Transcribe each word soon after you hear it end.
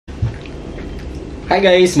Hi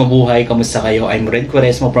guys, mabuhay, kamusta kayo? I'm Red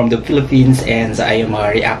Quaresma from the Philippines and I am a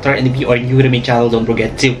reactor, and if you are new to my channel, don't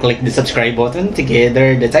forget to click the subscribe button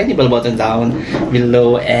together, the tiny bell button down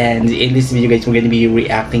below. And in this video guys, we're going to be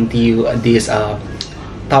reacting to this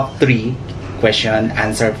top 3 question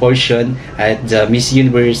answer portion at the Miss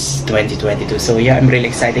Universe 2022. So yeah, I'm really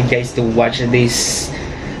excited guys to watch this.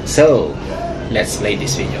 So let's play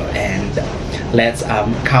this video and let's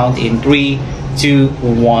count in 3, 2,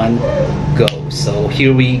 1, go. So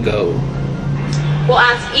here we go. We'll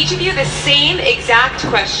ask each of you the same exact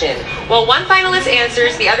question. While one finalist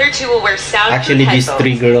answers, the other two will wear soundproof Actually, these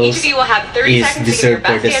 3 girls Each of you will have 30 seconds to deserve give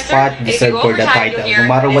for your the best spot, answer. deserve for the title. No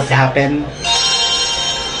matter what happened,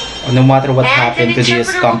 no matter what happened to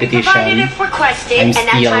this competition, I'm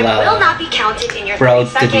still proud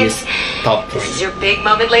to this top 3. This is your big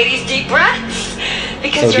moment, ladies. Deep breaths.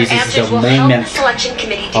 Because So your this is answers the will help moment the selection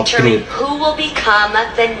committee of determine truth. who will become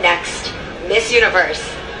the next Miss Universe.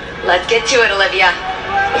 Let's get to it, Olivia.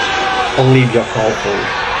 Olivia Crawford.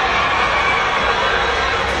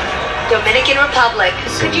 Dominican Republic.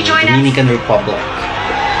 So, Could you join Dominican Republic.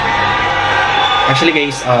 Actually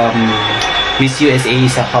guys, Miss USA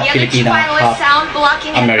is a half us? Filipina, half sound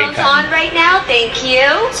blocking headphones American. on right now. Thank you.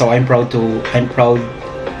 So I'm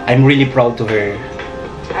really proud to her.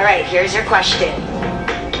 All right, here's your question.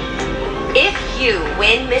 If you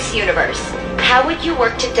win Miss Universe, how would you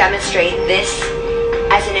work to demonstrate this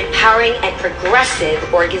as an empowering and progressive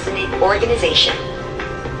organization?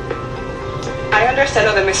 I understand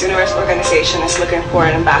that the Miss Universe organization is looking for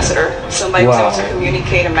an ambassador, somebody who's able to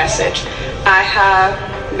communicate a message. I have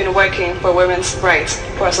been working for women's rights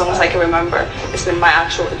for as long as I can remember. It's been my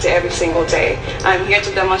actual day every single day. I'm here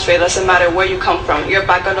to demonstrate it doesn't matter where you come from. Your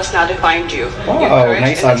background does not define you. Your courage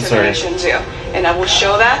nice and answer. determination do. And I will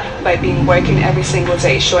show that by being working every single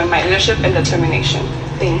day, showing my leadership and determination.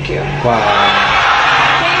 Thank you. Wow.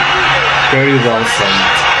 Very well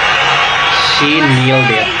said. She nailed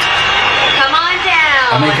it. Come on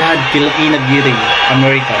down. Oh my god, Filipino beauty.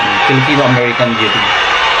 Filipino-American beauty.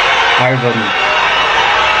 Harmony.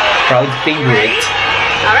 Proud favorite.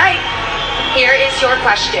 All right, here is your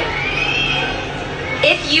question.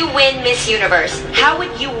 If you win Miss Universe, how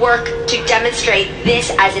would you work to demonstrate this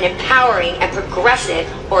as an empowering and progressive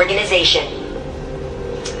organization?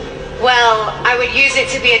 Well, I would use it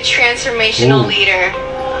to be a transformational leader.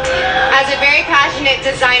 As a very passionate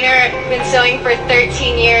designer, been sewing for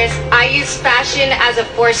 13 years, I use fashion as a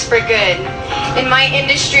force for good. In my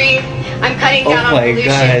industry, I'm cutting down on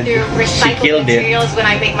pollution through recycled materials when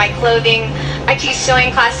I make my clothing. I teach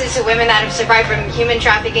sewing classes to women that have survived from human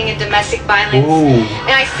trafficking and domestic violence.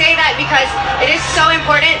 And I say that because it is so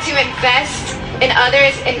important to invest in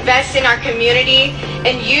others, invest in our community,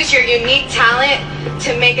 and use your unique talent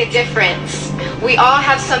to make a difference. We all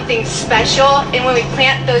have something special, and when we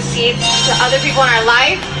plant those seeds to other people in our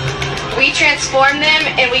life, we transform them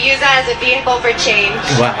and we use that as a vehicle for change.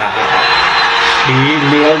 Wow. She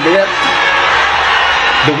nailed it.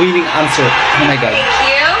 The winning answer. Oh my god. Thank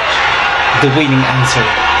you. The winning answer.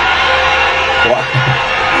 Wow.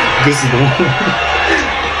 Goosebumps.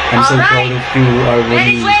 I'm so proud of you, our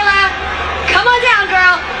winning. Venezuela, come on down,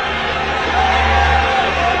 girl.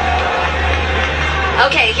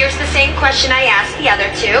 Okay, here's the same question I asked the other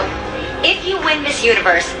two. If you win Miss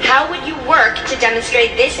Universe, how would you work to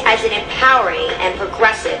demonstrate this as an empowering and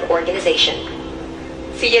progressive organization?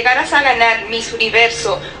 Si llegaras a ganar Miss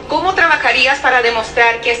Universo, ¿cómo trabajarías para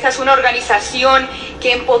demostrar que esta es una organización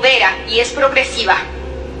que empodera y es progresiva?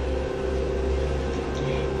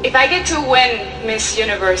 If I get to win Miss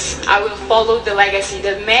Universe, I will follow the legacy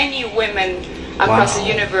that many women across the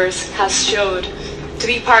universe has showed to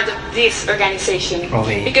be part of this organization.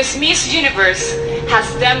 Because Miss Universe has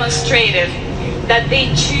demonstrated that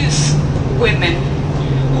they choose women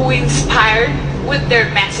who inspire with their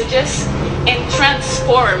messages and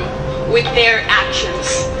transform with their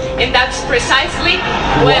actions. And that's precisely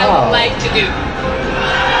what I would like to do.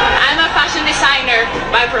 I'm a fashion designer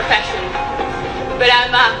by profession, but I'm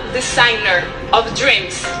a designer of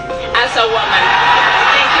dreams as a woman.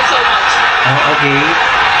 Thank you so much. Okay.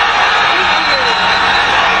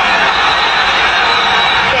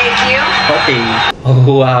 Thank you. Okay.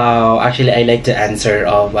 Oh wow. Actually, I like the answer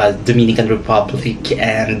of Dominican Republic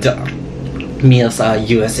and Miss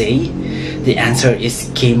USA. The answer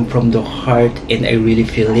came from the heart and I really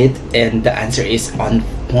feel it, and the answer is on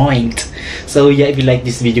point. So yeah, if you like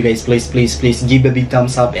this video guys, please give a big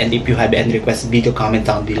thumbs up, and if you have any request video, comment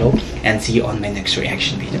down below, and see you on my next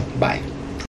reaction video. Bye.